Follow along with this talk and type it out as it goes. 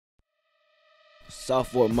South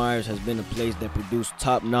Fort Myers has been a place that produced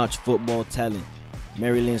top-notch football talent.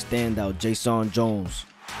 Maryland standout Jason Jones.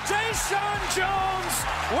 Jason Jones,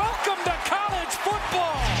 welcome to college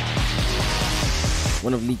football.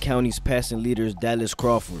 One of Lee County's passing leaders, Dallas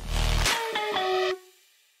Crawford.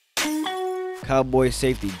 Cowboy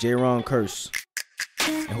safety Jaron Curse.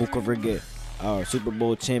 And who could forget our Super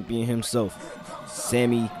Bowl champion himself,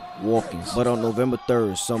 Sammy Watkins. But on November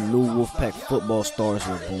 3rd, some new Wolfpack football stars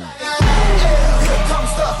were born.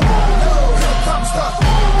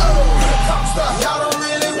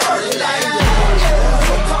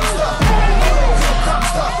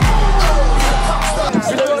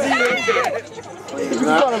 It's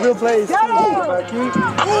not a real place. You got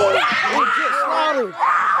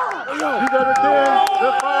it there.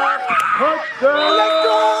 The 5 touchdown. Let's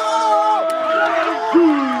go!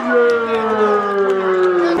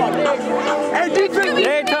 Hey,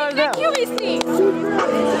 QBC.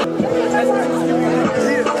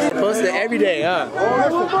 Posted every day, huh?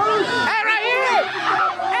 Hey, right here!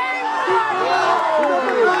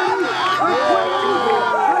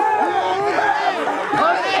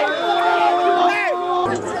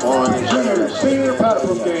 On junior senior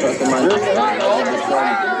paddle game.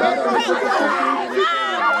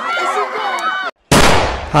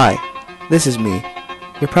 Hi, this is me.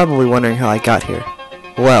 You're probably wondering how I got here.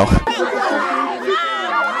 Well,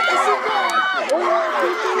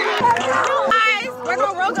 We're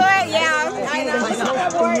going real good, yeah. I know.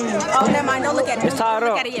 Oh, never mind. Don't look at it. It's tied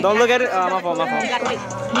up. Don't look at it. My fault.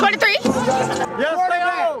 23. Yes, stay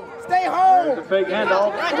home. Stay home. There's a fake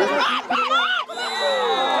handoff.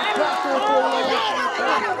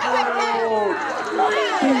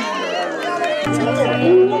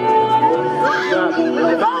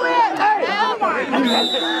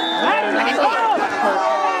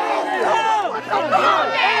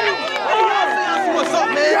 What's up,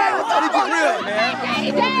 man? Let's get real, man.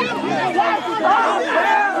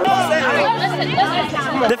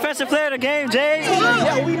 Defensive player of the game, Jay.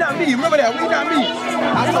 Yeah, we not me. Remember that. We not me.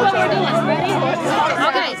 This is what we're doing. Ready?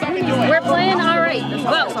 Okay. We're playing all right.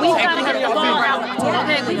 Well, we've got to get the ball.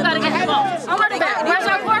 Okay, we've got to get the ball. Quarterback. Where's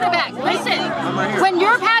our quarterback? Listen. When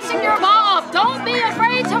you're passing your ball off, don't be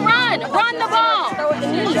afraid to run. Run the ball.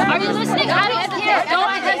 Are you listening? I don't care. Don't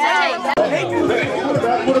hesitate.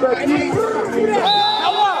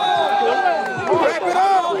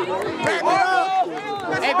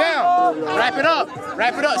 Hey, Bam. Wrap it up.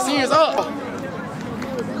 Wrap it up. Seniors up.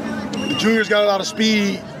 The juniors got a lot of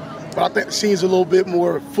speed, but I think the seniors are a little bit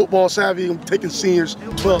more football savvy. I'm taking seniors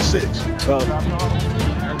 12-6. 12.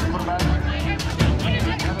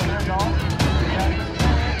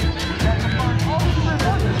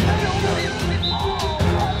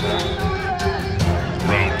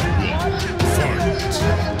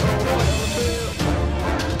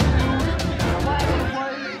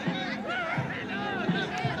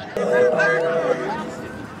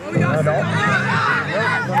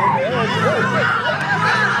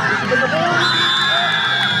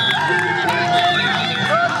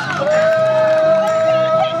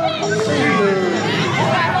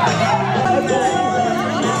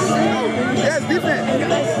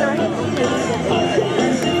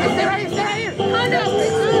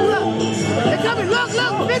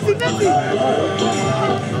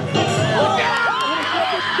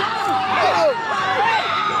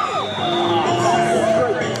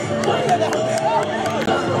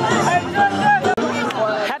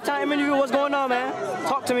 Halftime interview. What's going on, man?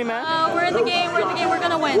 Talk to me, man. We're in the game. We're in the game. We're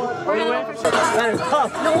going to win. We're going to win for sure. That is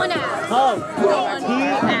tough. No one asked. Tough. No one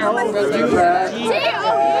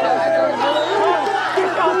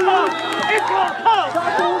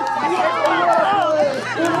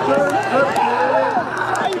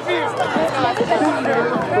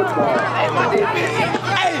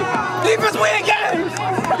Hey, defense win games.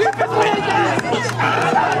 Defense win games.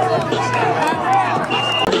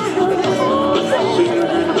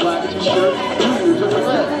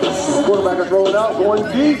 Quarterback is rolling out, going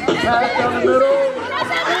deep, pass down the middle.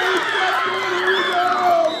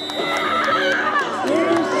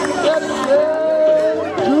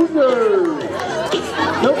 Junior.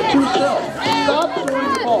 Nope, to self. Stop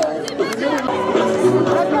throwing the ball.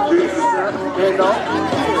 Hand off.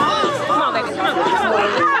 Come on, baby. Come on.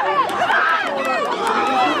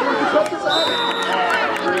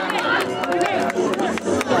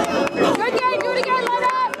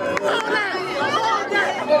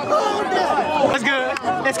 That's good.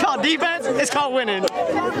 It's called defense. It's called winning.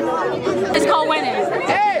 It's called winning.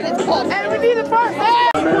 Hey, we need the first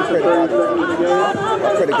half. Pray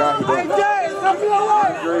to God he does.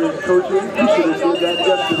 Great coaching. You should have seen that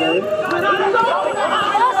yesterday.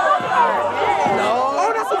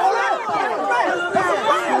 Oh, that's a flag.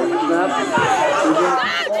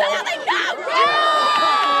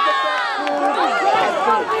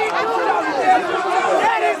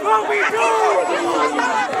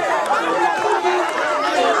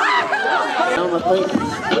 I think.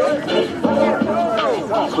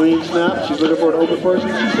 Clean snap. She's looking for an open person.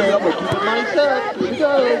 She said, I'm going to keep it nice up. Here we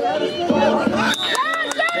go.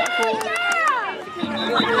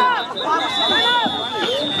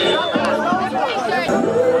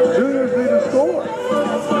 Juniors need to score.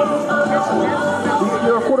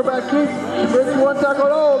 Your quarterback keep. Ready, one tackle.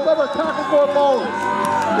 Oh, another tackle for a ball.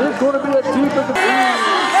 It's going to be a defensive.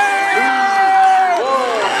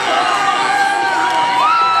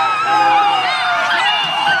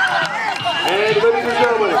 And ladies and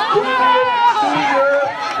gentlemen,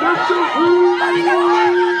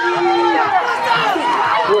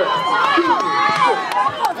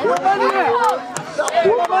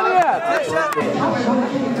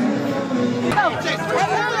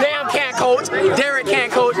 Damn can't coach. Derek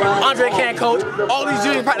can't coach. Andre can't coach. All these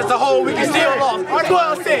juniors practice the whole week and still lost.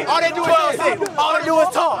 12-6. All they do is 12-6. All they do is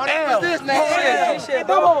talk. Damn. All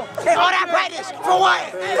that practice for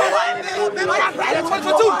what? For what? All that practice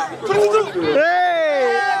 22.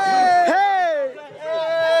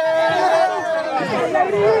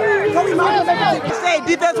 Say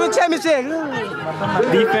defense wins championship.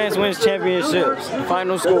 Defense wins championships.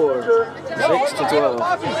 Final score 6-12.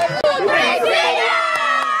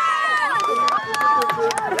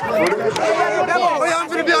 I'm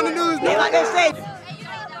gonna be on the news. Like they say.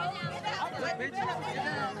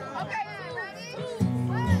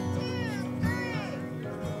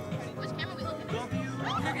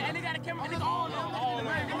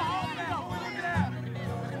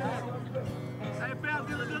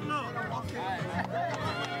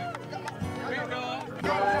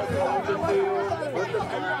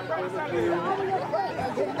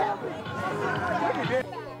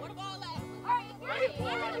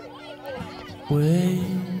 Wake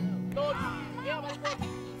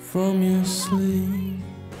from your sleep.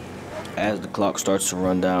 As the clock starts to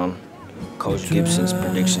run down, Coach Gibson's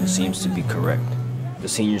prediction seems to be correct. The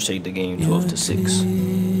seniors take the game 12-6.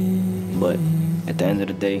 But at the end of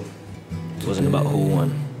the day, it wasn't about who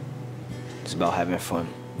won. It's about having fun.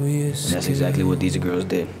 And that's exactly what these girls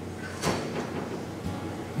did.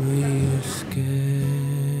 We escape.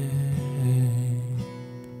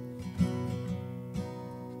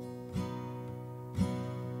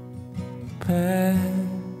 Pack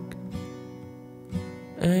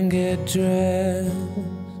and get dressed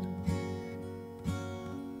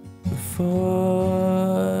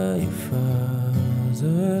before your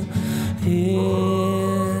father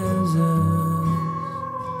hears us.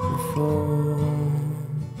 Before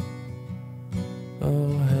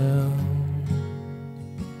all hell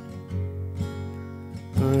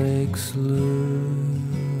breaks loose.